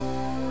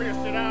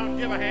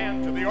give a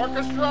hand to the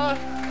orchestra.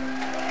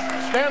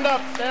 Stand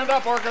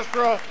up,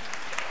 orchestra.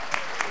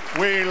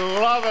 We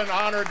love and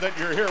honored that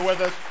you're here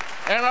with us.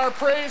 And our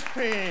praise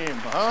team,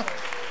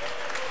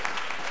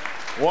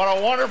 What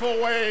a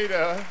wonderful way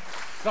to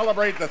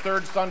celebrate the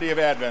third Sunday of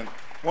Advent.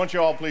 Won't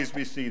you all please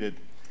be seated?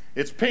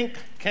 It's Pink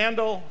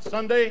Candle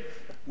Sunday,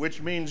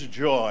 which means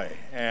joy.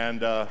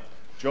 And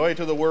Joy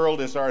to the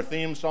World is our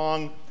theme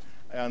song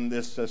and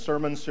this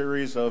sermon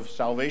series of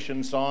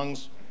salvation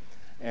songs.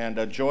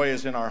 And joy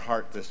is in our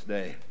heart this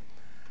day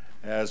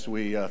as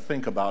we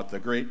think about the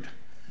great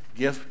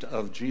gift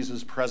of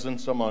Jesus'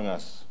 presence among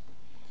us.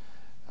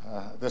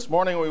 This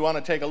morning we want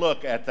to take a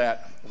look at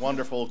that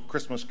wonderful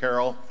Christmas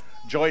carol,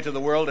 Joy to the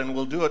World, and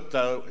we'll do it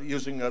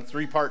using a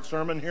three-part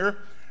sermon here.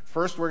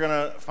 First, we're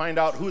going to find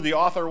out who the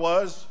author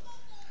was,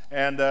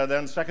 and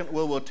then second,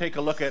 we'll take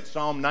a look at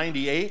Psalm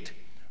 98,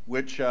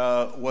 which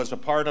was a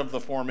part of the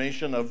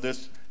formation of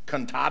this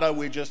cantata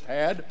we just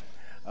had.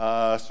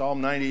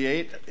 Psalm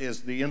 98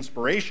 is the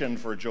inspiration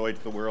for Joy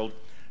to the World,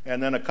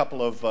 and then a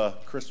couple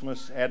of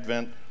Christmas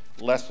Advent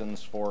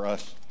lessons for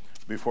us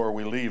before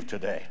we leave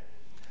today.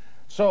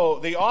 So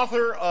the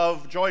author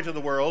of Joy to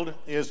the World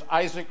is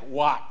Isaac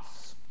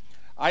Watts.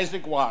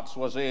 Isaac Watts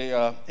was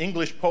an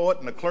English poet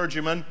and a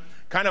clergyman,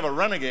 kind of a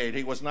renegade.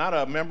 He was not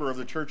a member of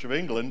the Church of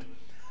England.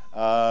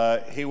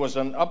 He was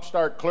an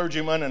upstart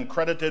clergyman and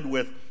credited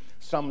with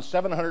some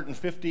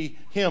 750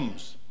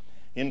 hymns,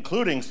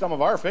 including some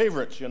of our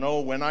favorites,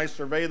 When I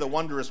Survey the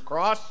Wondrous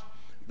Cross,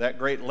 that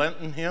great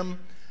Lenten hymn,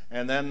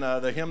 and then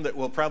the hymn that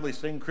we'll probably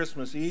sing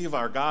Christmas Eve,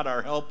 Our God,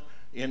 Our Help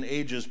in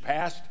Ages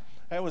Past.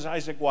 That was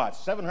Isaac Watts.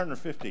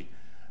 750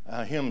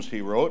 hymns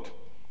he wrote.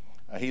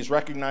 He's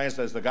recognized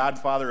as the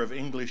godfather of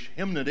English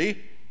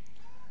hymnody.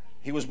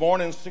 He was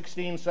born in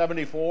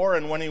 1674,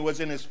 and when he was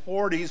in his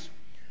 40s,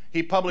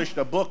 he published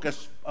a book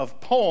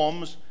of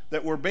poems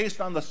that were based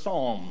on the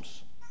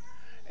Psalms.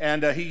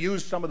 And he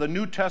used some of the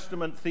New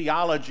Testament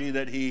theology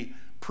that he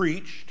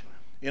preached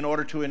in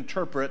order to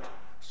interpret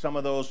some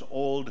of those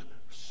old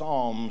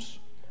Psalms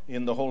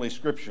in the Holy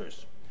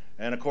Scriptures.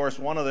 And of course,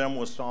 one of them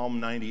was Psalm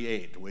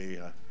 98. We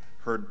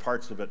heard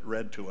parts of it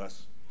read to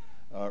us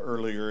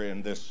earlier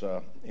in this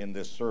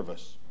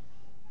service.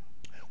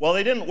 Well,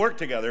 they didn't work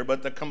together,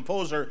 but the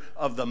composer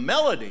of the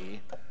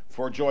melody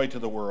for Joy to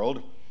the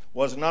World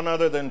was none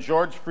other than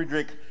George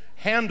Friedrich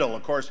Handel.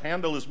 Of course,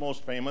 Handel is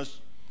most famous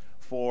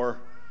for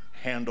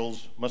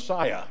Handel's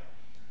Messiah.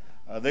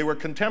 They were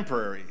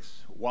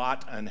contemporaries,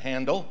 Watt and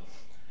Handel,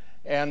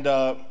 and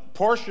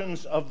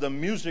portions of the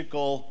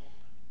musical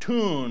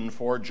tune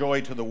for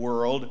Joy to the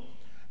World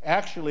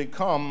actually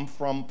come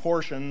from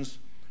portions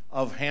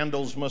of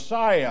Handel's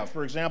Messiah.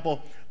 For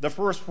example, the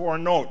first four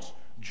notes,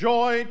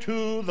 Joy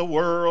to the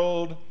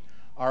World,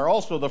 are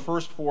also the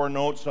first four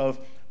notes of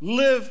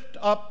Lift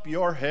Up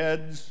Your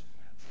Heads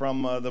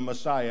from the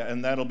Messiah,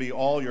 and that'll be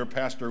all your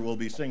pastor will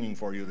be singing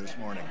for you this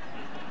morning.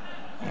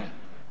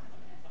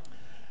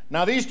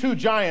 Now, these two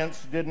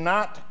giants did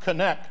not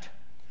connect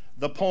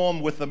the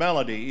poem with the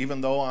melody,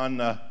 even though on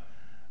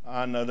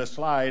the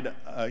slide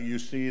you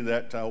see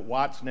that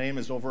Watt's name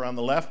is over on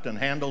the left and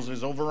Handel's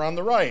is over on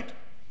the right.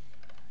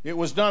 It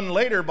was done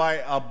later by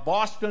a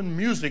Boston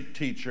music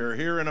teacher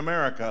here in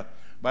America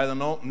by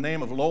the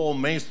name of Lowell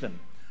Mason.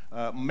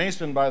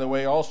 Mason, by the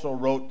way, also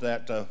wrote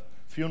that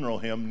funeral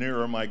hymn,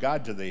 Nearer My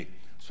God to Thee.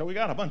 So we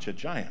got a bunch of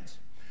giants.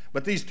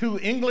 But these two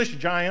English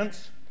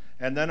giants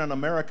and then an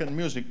American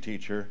music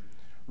teacher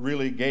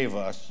really gave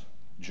us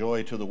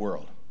Joy to the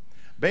World,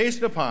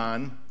 based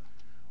upon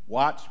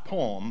Watt's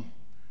poem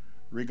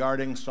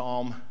regarding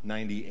Psalm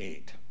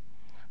 98.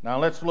 Now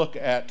let's look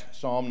at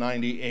Psalm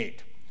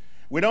 98.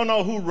 We don't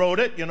know who wrote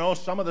it.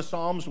 Some of the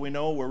Psalms we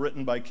know were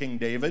written by King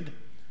David.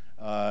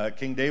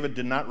 King David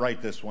did not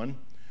write this one.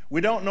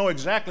 We don't know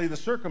exactly the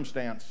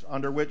circumstance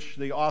under which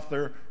the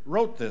author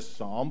wrote this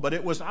psalm, but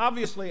it was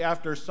obviously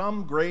after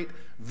some great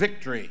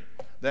victory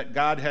that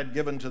God had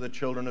given to the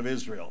children of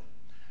Israel.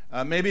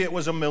 Maybe it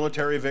was a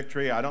military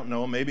victory, I don't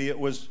know. Maybe it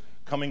was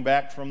coming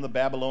back from the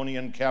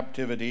Babylonian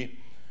captivity.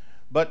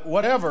 But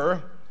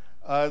whatever,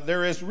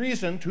 there is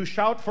reason to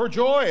shout for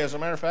joy. As a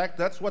matter of fact,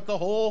 that's what the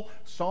whole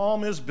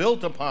psalm is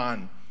built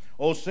upon.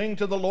 Oh, sing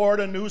to the Lord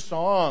a new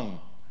song,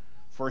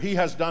 for he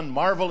has done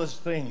marvelous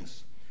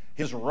things.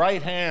 His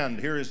right hand,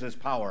 here is his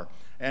power,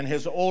 and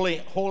his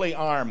holy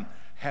arm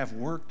have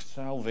worked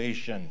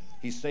salvation.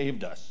 He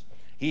saved us.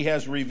 He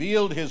has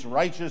revealed his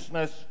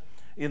righteousness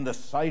in the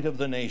sight of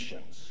the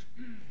nations.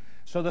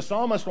 So the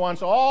psalmist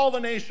wants all the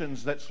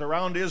nations that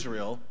surround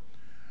Israel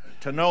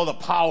to know the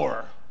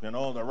power, the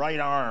right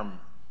arm,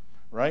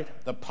 right?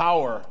 The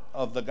power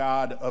of the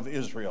God of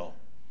Israel.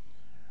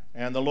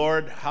 And the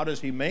Lord, how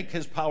does he make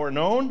his power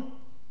known?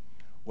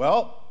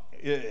 Well,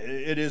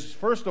 it is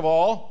first of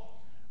all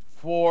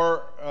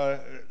for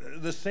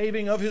the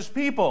saving of his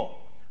people.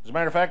 As a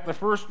matter of fact, the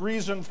first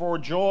reason for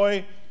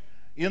joy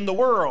in the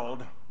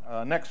world,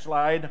 next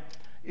slide,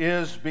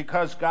 is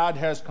because God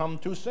has come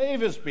to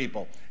save his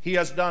people. He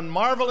has done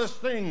marvelous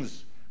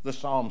things, the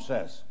psalm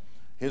says.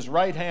 His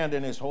right hand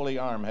and his holy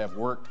arm have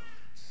worked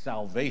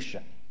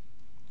salvation.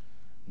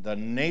 The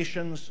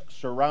nations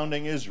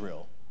surrounding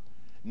Israel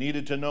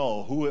needed to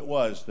know who it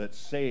was that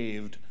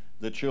saved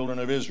the children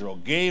of Israel,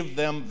 gave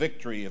them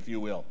victory, if you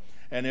will.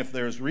 And if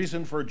there's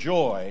reason for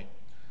joy,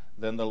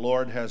 then the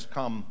Lord has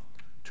come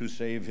to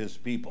save his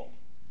people.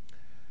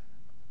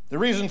 The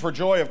reason for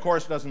joy, of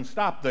course, doesn't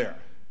stop there.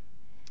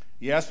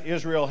 Yes,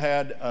 Israel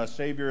had a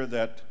Savior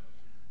that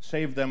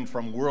saved them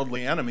from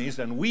worldly enemies,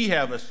 and we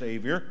have a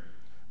Savior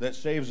that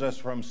saves us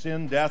from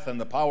sin, death, and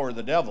the power of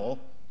the devil.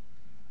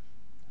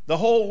 The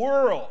whole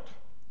world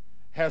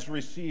has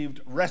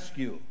received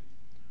rescue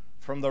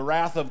from the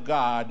wrath of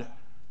God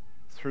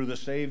through the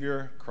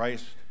Savior,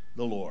 Christ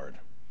the Lord.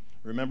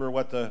 Remember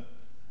what the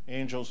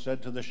angels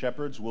said to the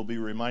shepherds? We'll be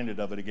reminded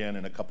of it again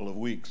in a couple of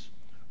weeks.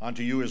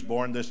 Unto you is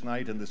born this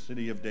night in the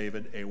city of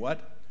David a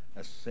what?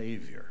 A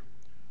Savior,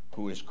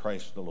 who is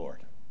Christ the Lord.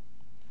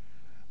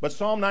 But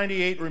Psalm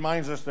 98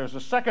 reminds us there's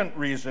a second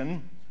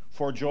reason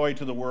for joy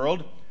to the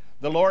world.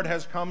 The Lord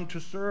has come to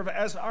serve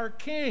as our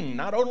King,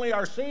 not only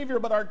our Savior,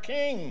 but our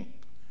King.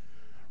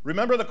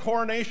 Remember the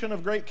coronation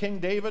of great King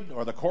David,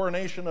 or the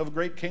coronation of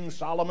great King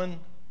Solomon?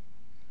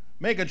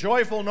 Make a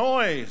joyful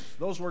noise.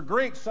 Those were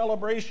great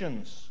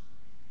celebrations.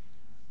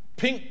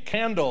 Pink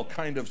candle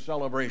kind of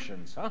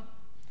celebrations, huh?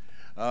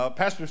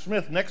 Pastor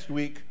Smith, next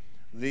week,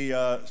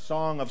 the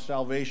song of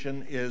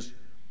salvation is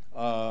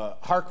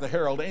Hark the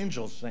Herald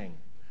Angels Sing.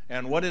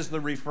 And what is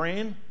the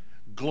refrain?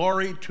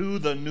 Glory to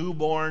the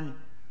newborn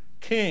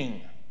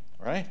King,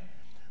 right?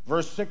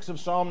 Verse 6 of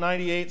Psalm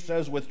 98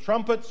 says, with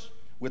trumpets,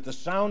 with the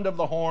sound of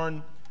the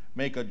horn,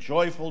 make a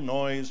joyful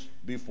noise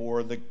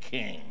before the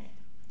King.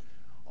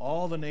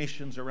 All the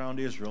nations around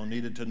Israel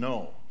needed to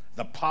know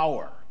the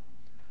power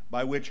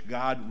by which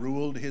God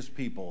ruled his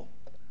people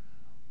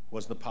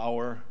was the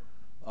power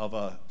of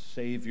a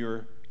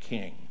Savior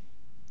King.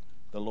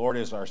 The Lord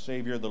is our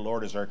Savior, the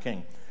Lord is our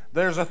King.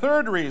 There's a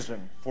third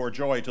reason for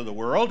joy to the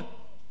world,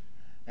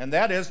 and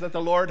that is that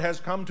the Lord has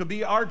come to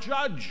be our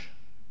judge.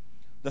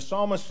 The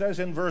psalmist says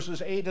in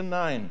verses 8 and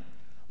 9,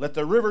 let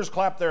the rivers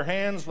clap their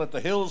hands, let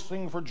the hills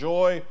sing for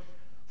joy,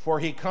 for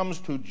he comes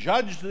to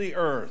judge the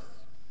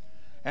earth,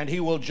 and he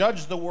will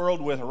judge the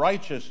world with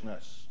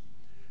righteousness,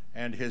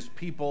 and his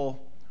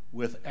people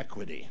with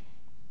equity.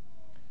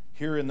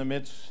 Here in the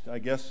midst, I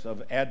guess,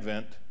 of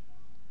Advent,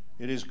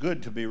 it is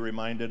good to be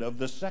reminded of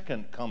the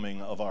second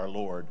coming of our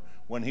Lord,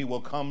 when he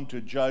will come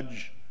to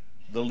judge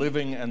the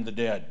living and the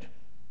dead.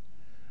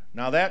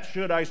 Now that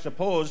should, I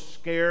suppose,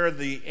 scare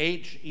the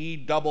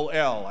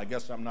H-E-double-L. I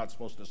guess I'm not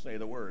supposed to say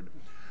the word.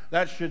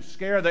 That should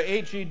scare the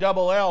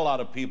H-E-double-L out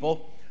of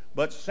people.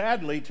 But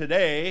sadly,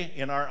 today,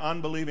 in our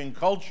unbelieving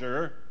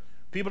culture,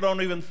 people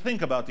don't even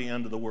think about the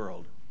end of the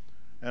world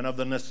and of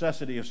the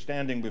necessity of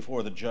standing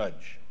before the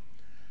judge.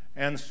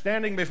 And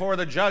standing before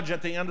the judge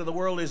at the end of the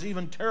world is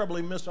even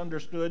terribly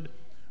misunderstood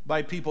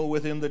by people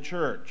within the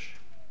church.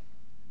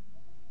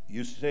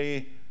 You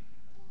see,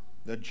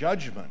 the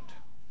judgment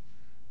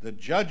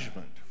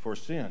for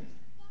sin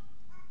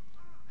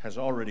has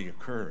already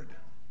occurred.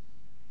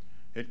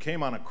 It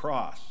came on a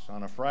cross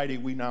on a Friday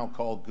we now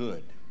call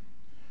Good.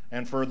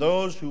 And for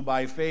those who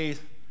by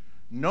faith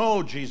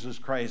know Jesus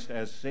Christ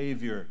as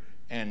Savior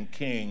and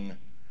King,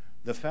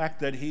 the fact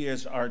that he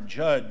is our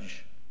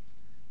judge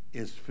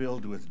is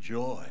filled with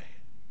joy.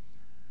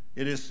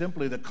 It is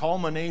simply the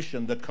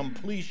culmination, the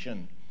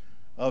completion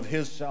of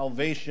his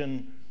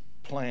salvation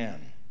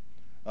plan,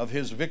 of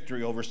his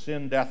victory over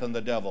sin, death, and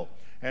the devil.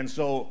 And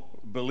so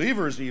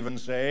believers even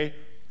say,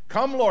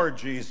 come, Lord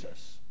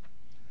Jesus.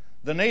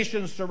 The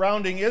nations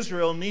surrounding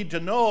Israel need to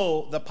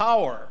know the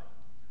power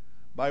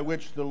by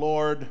which the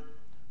Lord,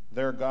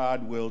 their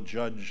God, will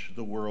judge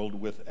the world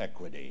with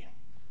equity.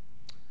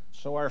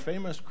 So our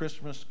famous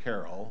Christmas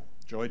carol,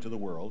 Joy to the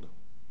World,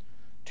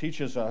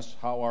 teaches us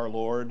how our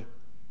Lord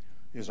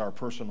is our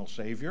personal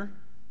Savior,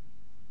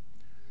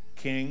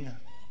 King,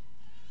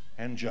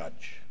 and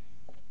Judge.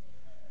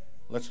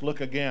 Let's look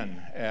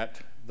again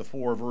at the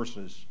 4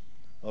 verses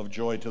of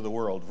Joy to the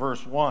World.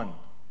 Verse 1,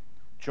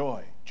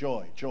 joy,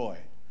 joy, joy.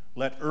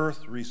 Let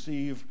earth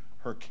receive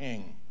her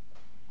King.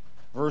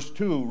 Verse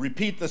 2,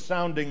 repeat the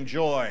sounding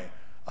joy.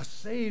 A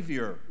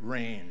Savior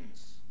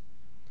reigns.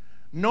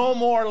 No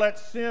more let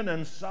sin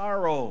and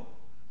sorrow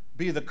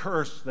be the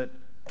curse that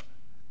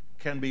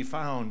can be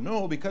found.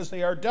 No, because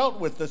they are dealt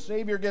with. The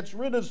Savior gets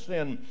rid of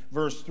sin.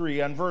 Verse 3.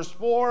 And verse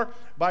 4,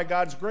 by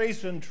God's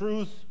grace and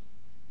truth,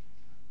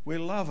 we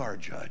love our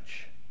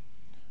judge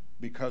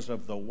because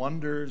of the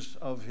wonders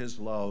of his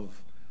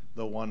love,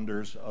 the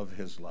wonders of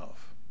his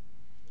love.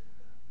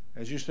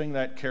 As you sing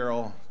that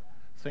carol,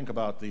 think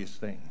about these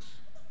things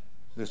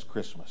this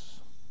Christmas.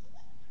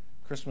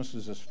 Christmas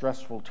is a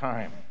stressful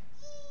time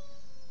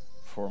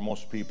for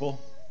most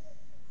people.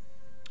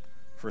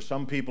 For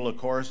some people, of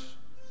course,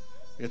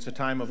 it's a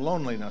time of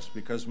loneliness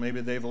because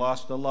maybe they've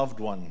lost a loved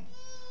one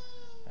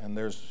and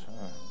there's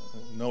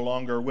no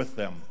longer with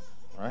them,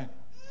 right?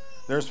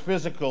 There's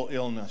physical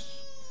illness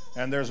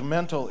and there's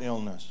mental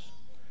illness.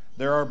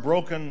 There are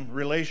broken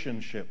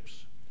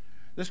relationships.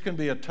 This can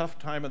be a tough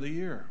time of the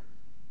year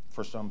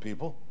for some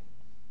people.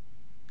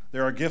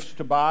 There are gifts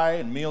to buy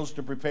and meals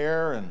to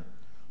prepare and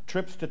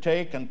trips to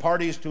take and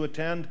parties to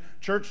attend,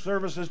 church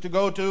services to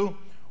go to,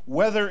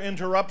 weather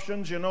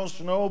interruptions,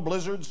 snow,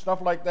 blizzards,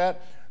 stuff like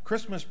that.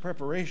 Christmas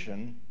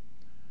preparation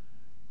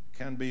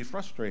can be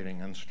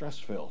frustrating and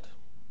stress-filled.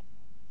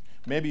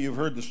 Maybe you've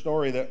heard the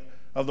story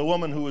of the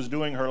woman who was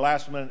doing her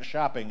last-minute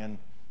shopping, and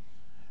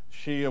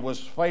she was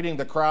fighting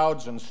the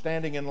crowds and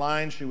standing in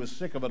line. She was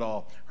sick of it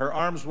all. Her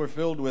arms were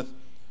filled with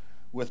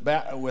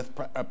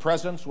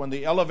presents when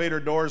the elevator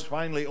doors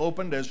finally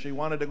opened as she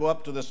wanted to go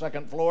up to the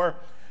second floor.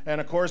 And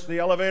of course, the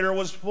elevator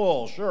was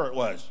full. Sure it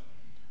was.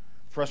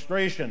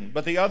 Frustration.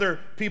 But the other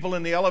people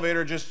in the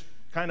elevator just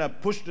kind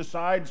of pushed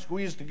aside,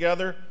 squeezed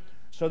together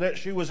so that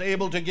she was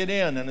able to get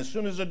in. And as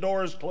soon as the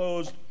doors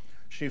closed,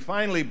 she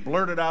finally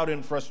blurted out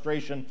in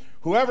frustration,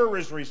 "Whoever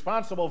is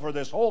responsible for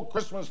this whole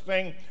Christmas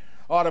thing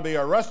ought to be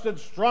arrested,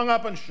 strung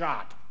up, and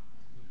shot."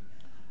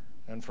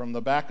 And from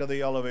the back of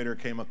the elevator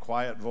came a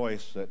quiet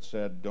voice that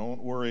said,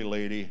 "Don't worry,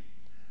 lady,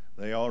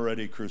 they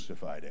already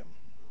crucified him."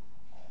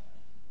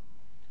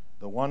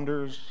 The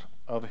wonders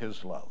of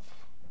his love.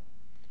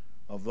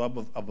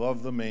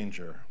 Above the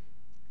manger,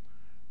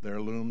 there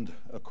loomed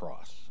a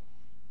cross.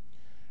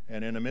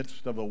 And in the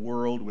midst of a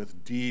world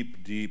with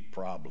deep, deep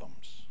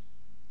problems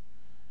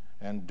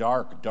and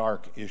dark,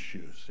 dark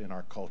issues in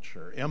our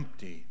culture,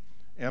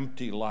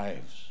 empty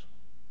lives,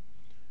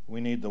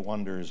 we need the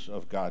wonders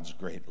of God's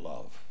great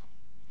love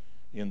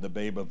in the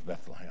babe of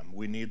Bethlehem.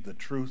 We need the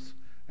truth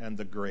and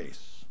the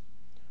grace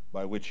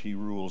by which he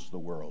rules the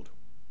world.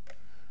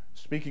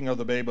 Speaking of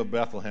the babe of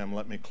Bethlehem,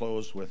 let me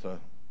close with a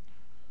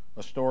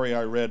story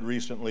I read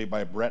recently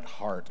by Bret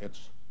Hart.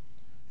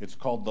 It's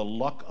called The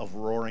Luck of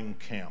Roaring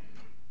Camp.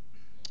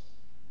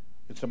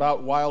 It's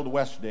about Wild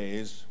West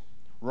days.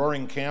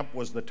 Roaring Camp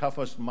was the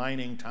toughest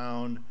mining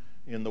town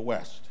in the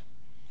West.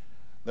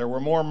 There were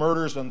more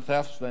murders and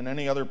thefts than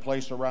any other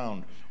place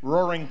around.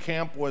 Roaring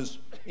Camp was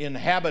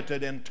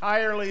inhabited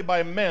entirely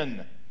by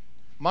men,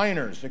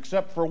 miners,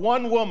 except for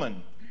one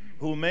woman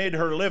who made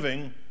her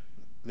living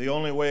the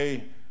only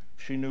way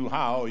she knew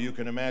how. You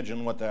can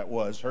imagine what that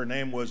was. Her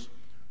name was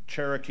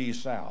Cherokee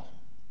Sal.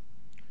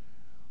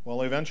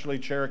 Well, eventually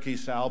Cherokee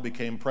Sal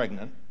became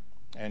pregnant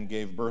and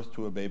gave birth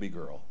to a baby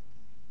girl.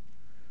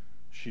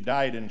 She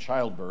died in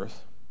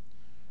childbirth,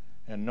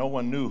 and no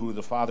one knew who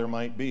the father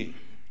might be.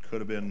 Could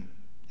have been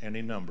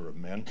any number of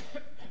men.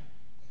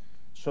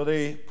 So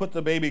they put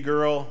the baby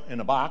girl in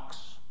a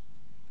box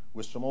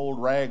with some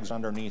old rags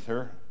underneath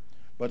her,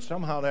 but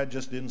somehow that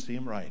just didn't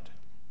seem right.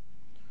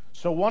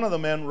 So one of the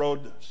men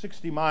rode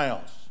 60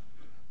 miles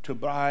to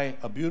buy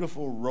a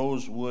beautiful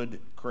rosewood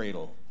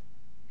cradle.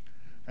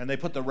 And they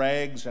put the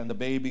rags and the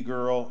baby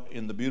girl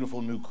in the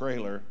beautiful new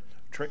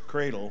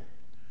cradle,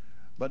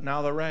 but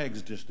now the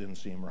rags just didn't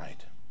seem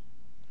right.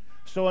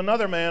 So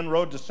another man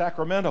rode to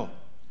Sacramento,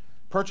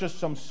 purchased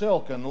some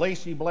silk and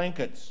lacy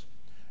blankets,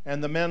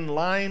 and the men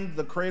lined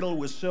the cradle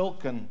with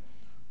silk and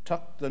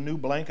tucked the new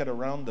blanket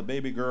around the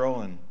baby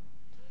girl, and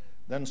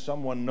then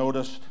someone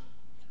noticed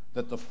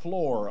that the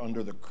floor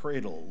under the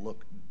cradle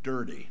looked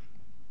dirty.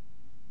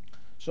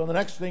 So the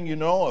next thing you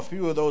know, a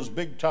few of those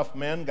big tough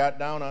men got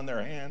down on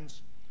their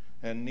hands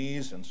and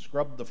knees and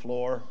scrubbed the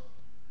floor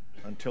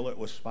until it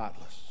was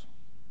spotless.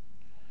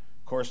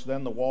 Of course,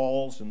 then the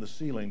walls and the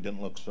ceiling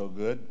didn't look so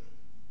good,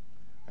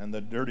 and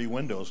the dirty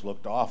windows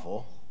looked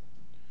awful.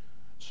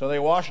 So they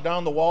washed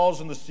down the walls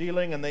and the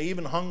ceiling, and they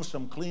even hung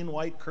some clean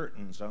white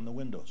curtains on the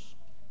windows.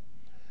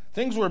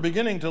 Things were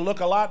beginning to look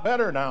a lot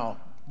better now,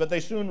 but they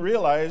soon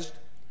realized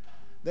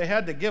they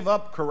had to give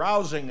up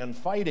carousing and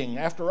fighting.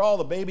 After all,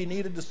 the baby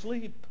needed to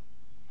sleep.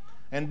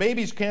 And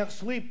babies can't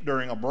sleep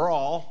during a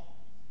brawl.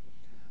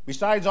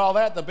 Besides all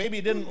that, the baby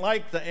didn't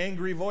like the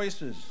angry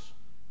voices.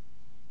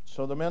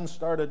 So the men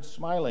started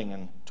smiling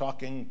and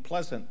talking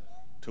pleasant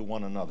to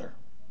one another.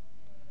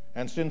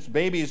 And since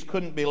babies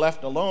couldn't be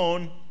left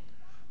alone,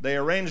 they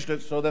arranged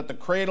it so that the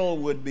cradle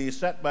would be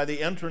set by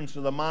the entrance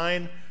of the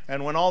mine,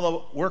 and when all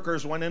the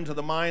workers went into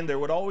the mine, there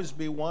would always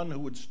be one who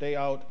would stay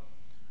out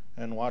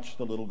and watch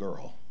the little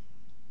girl.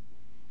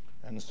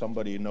 And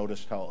somebody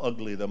noticed how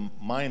ugly the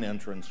mine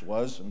entrance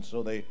was, and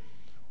so they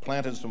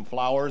planted some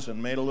flowers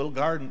and made a little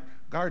garden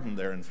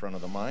there in front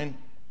of the mine.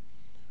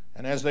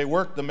 And as they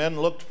worked, the men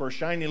looked for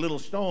shiny little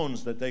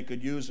stones that they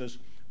could use as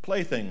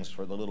playthings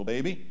for the little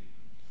baby.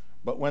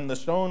 But when the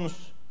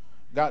stones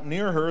got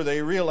near her,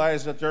 they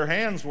realized that their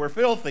hands were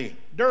filthy,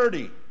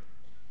 dirty.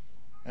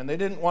 And they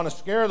didn't want to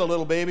scare the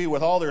little baby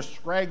with all their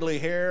scraggly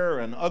hair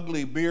and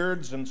ugly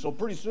beards. And so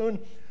pretty soon,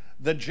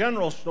 the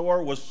general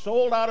store was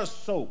sold out of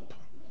soap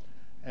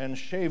and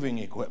shaving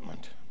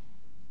equipment.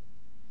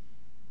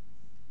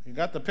 You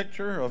got the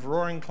picture of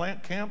Roaring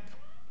Camp?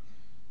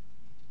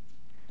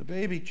 The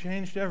baby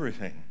changed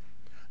everything.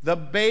 The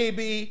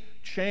baby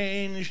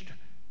changed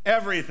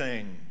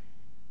everything.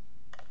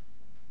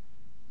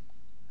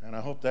 And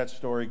I hope that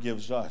story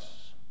gives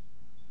us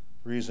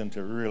reason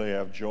to really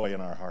have joy in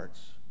our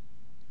hearts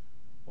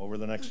over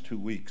the next 2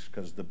 weeks,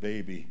 because the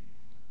baby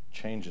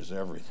changes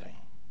everything.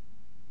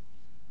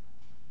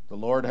 The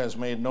Lord has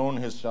made known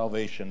his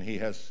salvation. He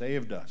has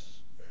saved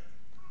us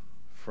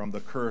from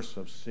the curse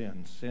of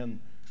sin. Sin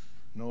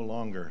no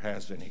longer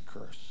has any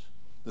curse.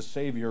 The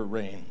Savior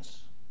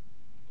reigns.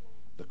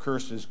 The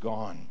curse is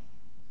gone.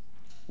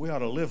 We ought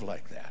to live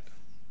like that,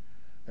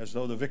 as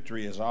though the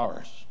victory is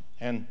ours,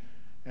 and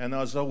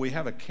as though we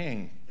have a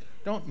king.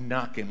 Don't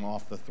knock him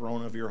off the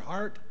throne of your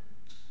heart.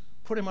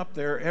 Put him up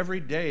there every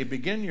day.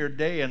 Begin your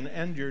day and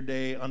end your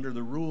day under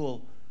the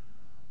rule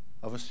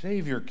of a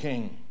Savior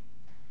King,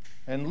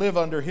 and live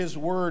under his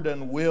word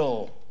and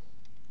will.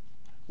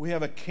 We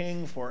have a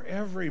king for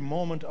every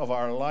moment of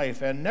our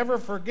life, and never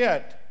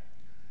forget,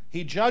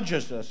 he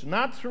judges us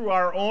not through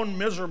our own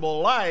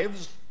miserable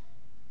lives,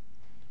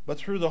 but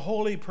through the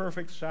holy,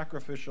 perfect,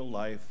 sacrificial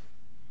life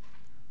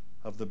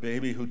of the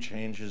baby who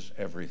changes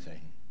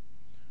everything,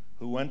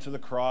 who went to the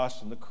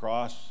cross, and the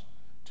cross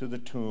to the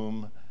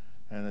tomb,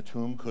 and the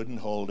tomb couldn't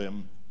hold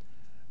him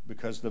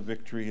because the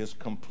victory is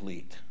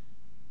complete.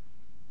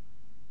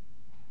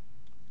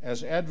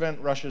 As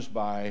Advent rushes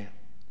by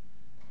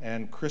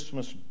and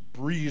Christmas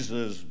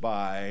breezes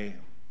by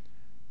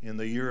in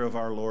the year of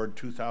our Lord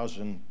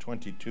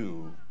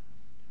 2022,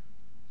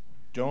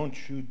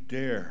 don't you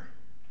dare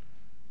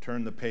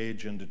turn the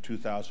page into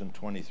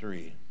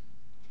 2023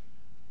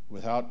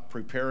 without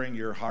preparing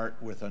your heart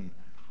with an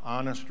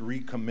honest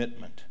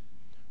recommitment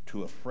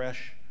to a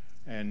fresh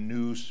and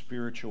new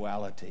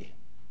spirituality,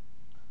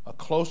 a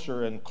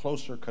closer and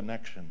closer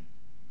connection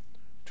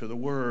to the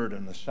Word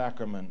and the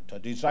sacrament, a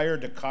desire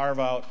to carve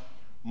out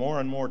more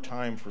and more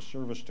time for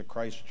service to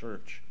Christ's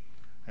church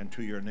and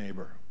to your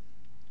neighbor.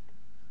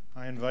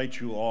 I invite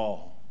you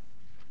all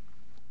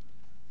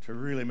to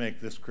really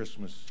make this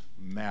Christmas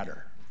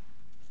matter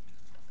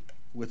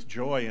with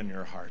joy in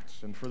your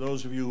hearts. And for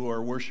those of you who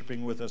are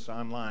worshiping with us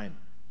online,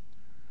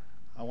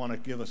 I want to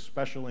give a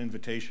special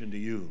invitation to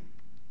you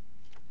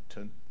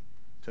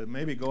to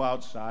maybe go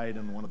outside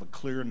in one of the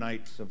clear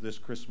nights of this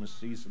Christmas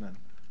season and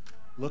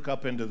look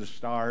up into the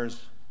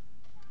stars,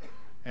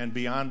 and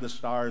beyond the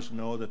stars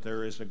know that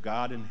there is a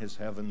God in his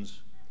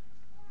heavens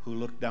who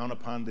looked down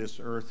upon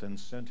this earth and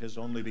sent his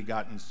only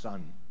begotten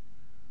Son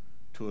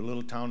to a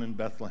little town in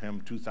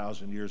Bethlehem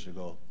 2,000 years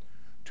ago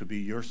to be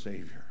your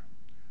Savior,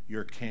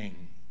 your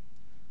King,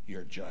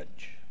 your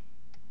Judge.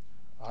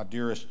 Ah,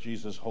 dearest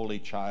Jesus, holy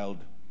child,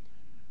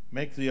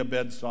 make the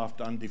abed soft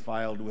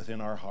undefiled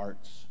within our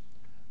hearts,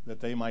 that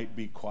they might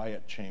be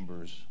quiet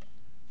chambers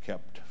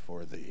kept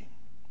for thee.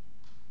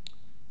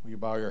 Will you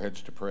bow your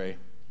heads to pray?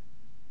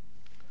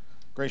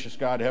 Gracious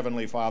God,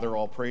 Heavenly Father,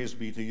 all praise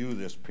be to you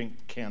this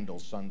Pink Candle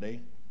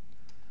Sunday,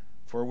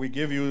 for we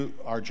give you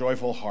our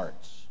joyful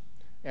hearts,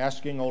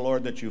 asking, O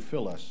Lord, that you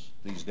fill us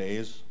these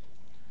days.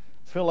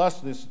 Fill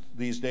us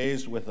these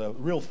days with a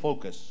real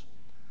focus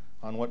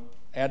on what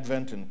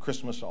Advent and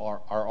Christmas are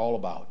all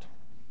about.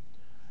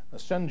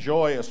 Send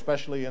joy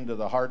especially into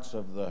the hearts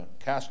of the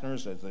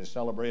Kastners as they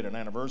celebrate an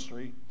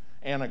anniversary,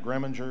 Anna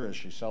Greminger as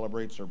she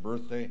celebrates her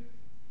birthday.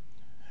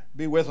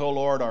 Be with, O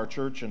Lord, our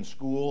church and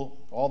school,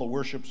 all the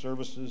worship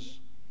services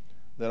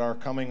that are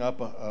coming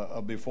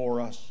up before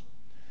us.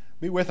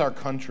 Be with our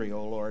country,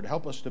 O Lord.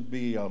 Help us to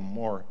be a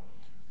more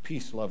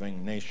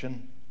peace-loving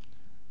nation.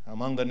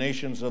 Among the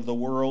nations of the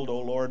world, O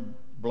Lord,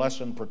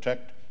 bless and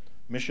protect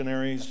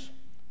missionaries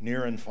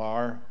near and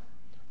far,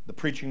 the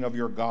preaching of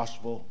your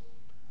gospel.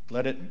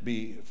 Let it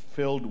be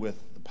filled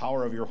with the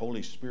power of your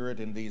Holy Spirit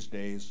in these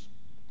days.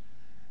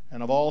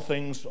 And of all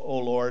things, O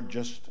Lord,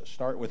 just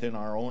start within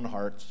our own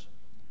hearts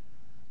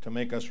to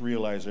make us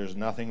realize there's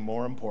nothing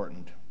more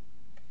important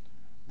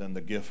than the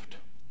gift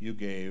you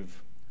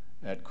gave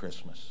at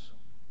Christmas.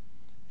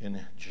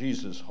 In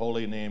Jesus'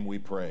 holy name we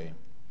pray.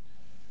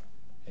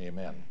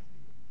 Amen.